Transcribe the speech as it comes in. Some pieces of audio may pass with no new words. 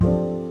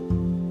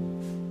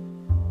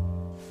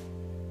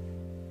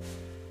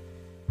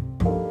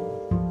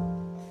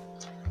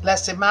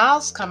Leslie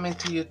Miles coming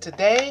to you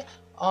today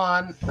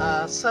on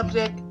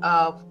subject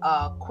of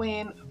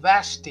Queen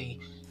Vashti.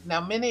 Now,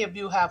 many of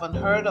you haven't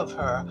heard of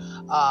her,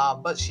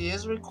 but she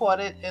is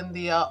recorded in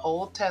the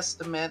Old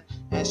Testament,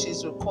 and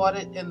she's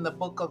recorded in the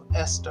book of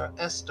Esther,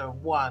 Esther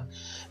 1.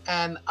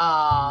 And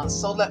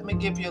so let me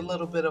give you a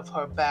little bit of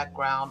her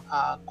background.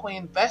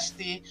 Queen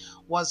Vashti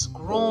was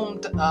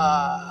groomed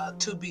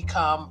to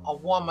become a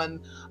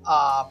woman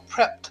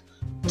prepped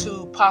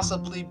to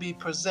possibly be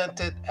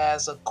presented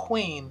as a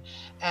queen.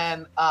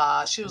 And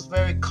she was a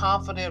very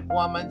confident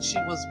woman. She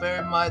was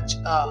very much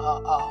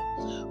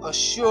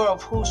sure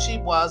of who she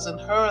was and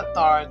her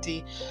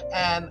authority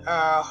and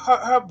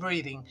her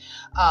breeding.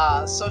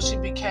 So she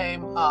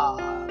became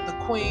the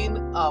queen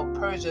of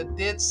Persia,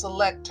 did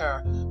select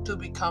her to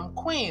become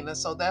queen. And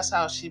so that's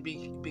how she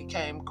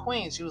became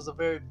queen. She was a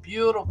very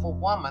beautiful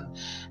woman.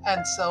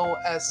 And so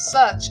as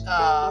such,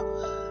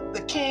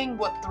 the king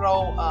would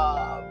throw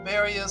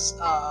various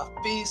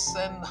feasts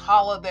and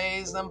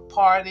holidays and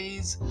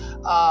parties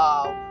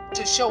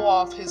to show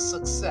off his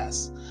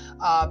success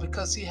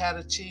because he had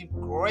achieved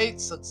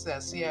great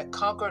success. He had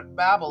conquered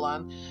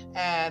Babylon,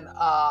 and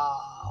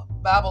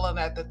Babylon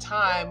at the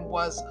time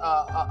was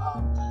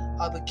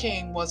the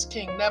king was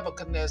King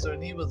Nebuchadnezzar,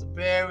 and he was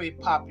very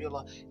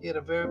popular. He had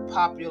a very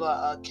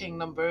popular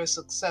kingdom, very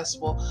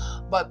successful.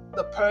 But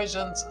the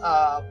Persians,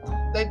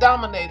 they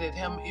dominated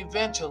him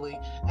eventually,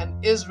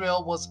 and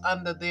Israel was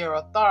under their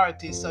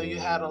authority. So you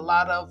had a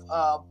lot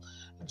of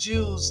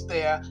Jews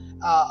there,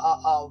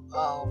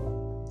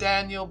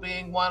 Daniel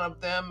being one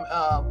of them,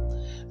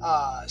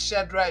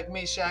 Shadrach,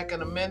 Meshach,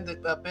 and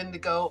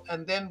Abednego,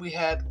 and then we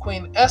had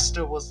Queen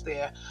Esther was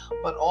there,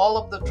 but all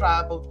of the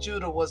tribe of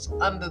Judah was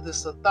under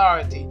this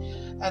authority.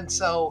 And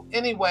so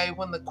anyway,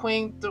 when the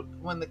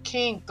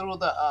king threw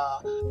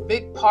the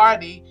big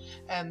party,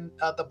 and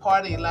the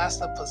party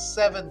lasted for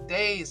 7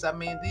 days. I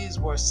mean, these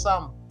were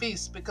some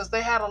feasts because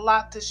they had a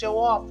lot to show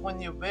off when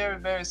you're very,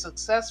 very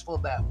successful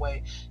that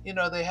way. You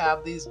know, they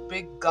have these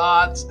big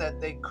gods that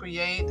they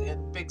create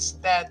and big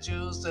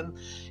statues, and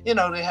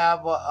they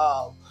have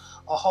a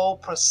whole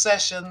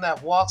procession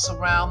that walks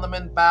around them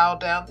and bow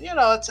down.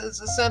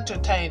 It's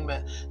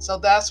entertainment. So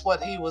that's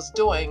what he was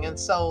doing. And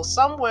so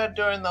somewhere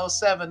during those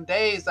 7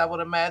 days, I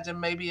would imagine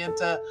maybe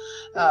into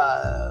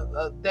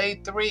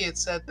day 3, it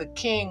said the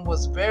king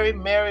was very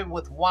merry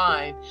with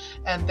wine,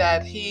 and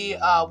that he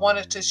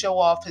wanted to show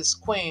off his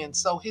queen.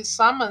 So he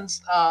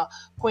summons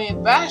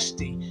Queen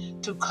Vashti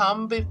to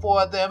come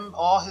before them,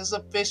 all his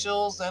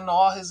officials and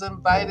all his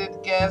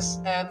invited guests.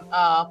 And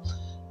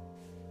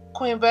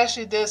Queen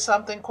Vashti did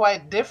something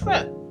quite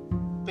different,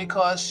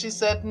 because she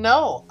said,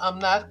 "No, I'm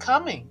not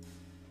coming."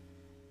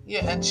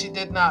 Yeah, and she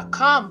did not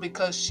come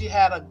because she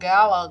had a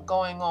gala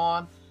going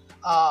on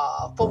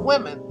for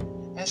women,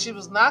 and she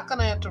was not going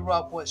to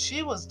interrupt what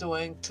she was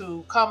doing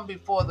to come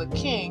before the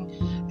king.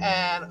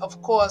 And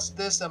of course,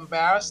 this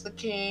embarrassed the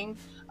king.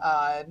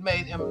 It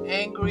made him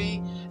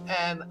angry,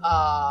 and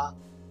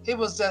he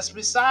was just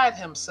beside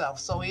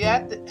himself. So he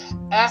had to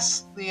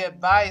ask the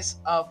advice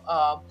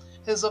of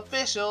his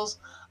officials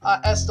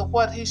as to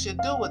what he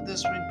should do with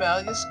this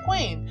rebellious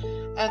queen.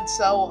 And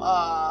so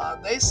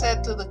they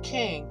said to the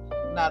king,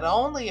 "Not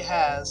only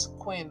has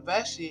Queen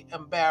Vashti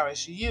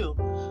embarrassed you,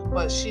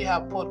 but she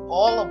have put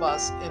all of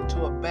us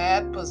into a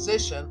bad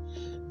position,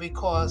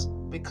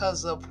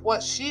 because of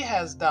what she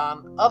has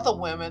done, other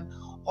women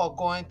are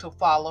going to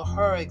follow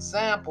her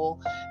example,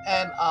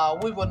 and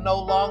we will no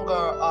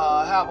longer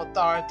have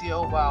authority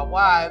over our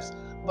wives,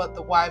 but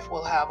the wife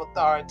will have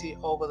authority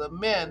over the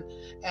men.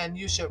 And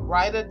you should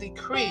write a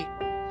decree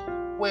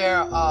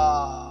where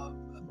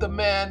the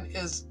man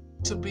is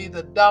to be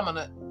the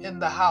dominant in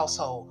the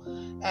household."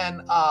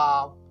 And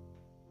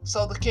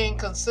so the king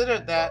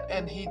considered that,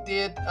 and he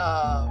did.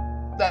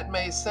 That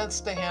made sense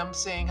to him,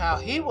 seeing how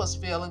he was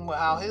feeling with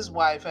how his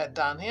wife had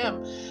done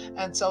him.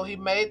 And so he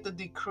made the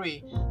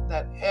decree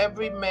that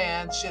every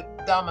man should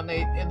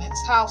dominate in his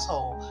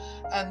household.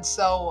 And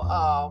so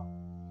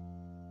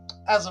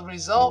as a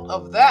result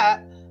of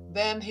that,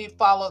 then he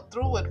followed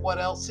through with what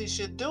else he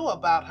should do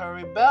about her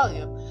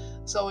rebellion.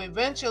 So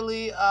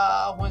eventually,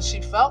 when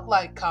she felt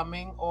like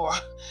coming, or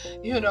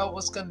it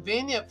was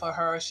convenient for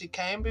her, she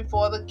came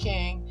before the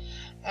king.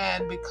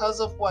 And because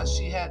of what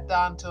she had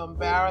done to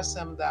embarrass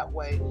him that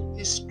way,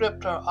 he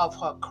stripped her of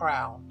her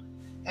crown,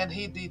 and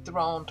he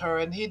dethroned her,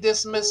 and he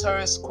dismissed her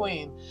as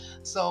queen.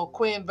 So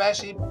Queen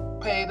Vashti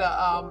paid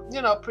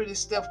a pretty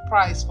stiff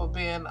price for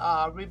being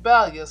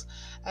rebellious.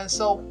 And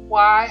so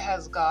why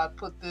has God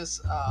put this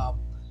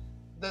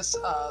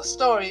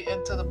story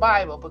into the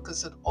Bible?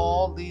 Because it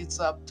all leads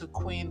up to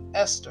Queen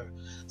Esther.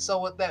 So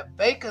with that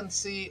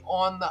vacancy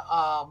on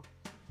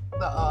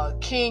the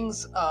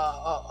king's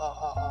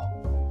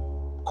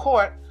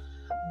court,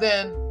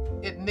 then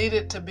it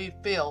needed to be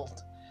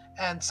filled.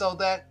 And so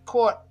that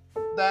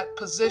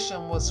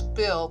position was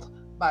filled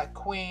by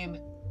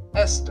Queen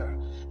Esther.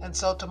 And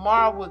so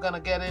tomorrow we're going to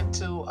get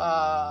into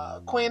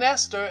Queen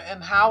Esther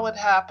and how it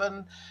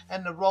happened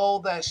and the role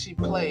that she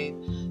played.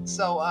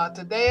 So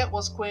today it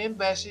was Queen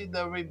Vashti,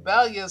 the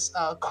rebellious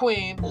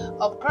queen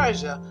of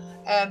Persia.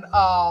 And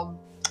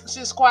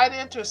she's quite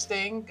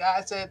interesting.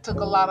 I said it took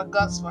a lot of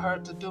guts for her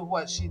to do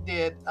what she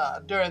did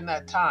during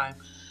that time.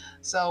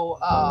 So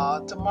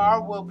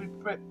tomorrow we'll be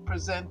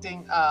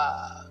presenting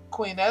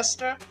Queen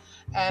Esther.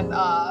 And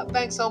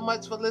thanks so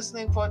much for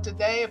listening for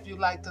today. If you'd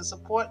like to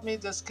support me,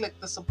 just click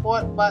the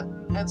support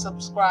button and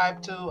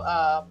subscribe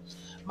to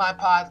my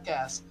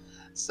podcast.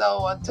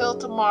 So until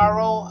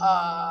tomorrow,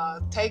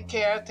 take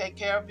care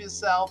of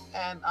yourself.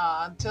 And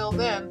until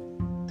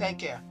then, take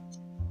care.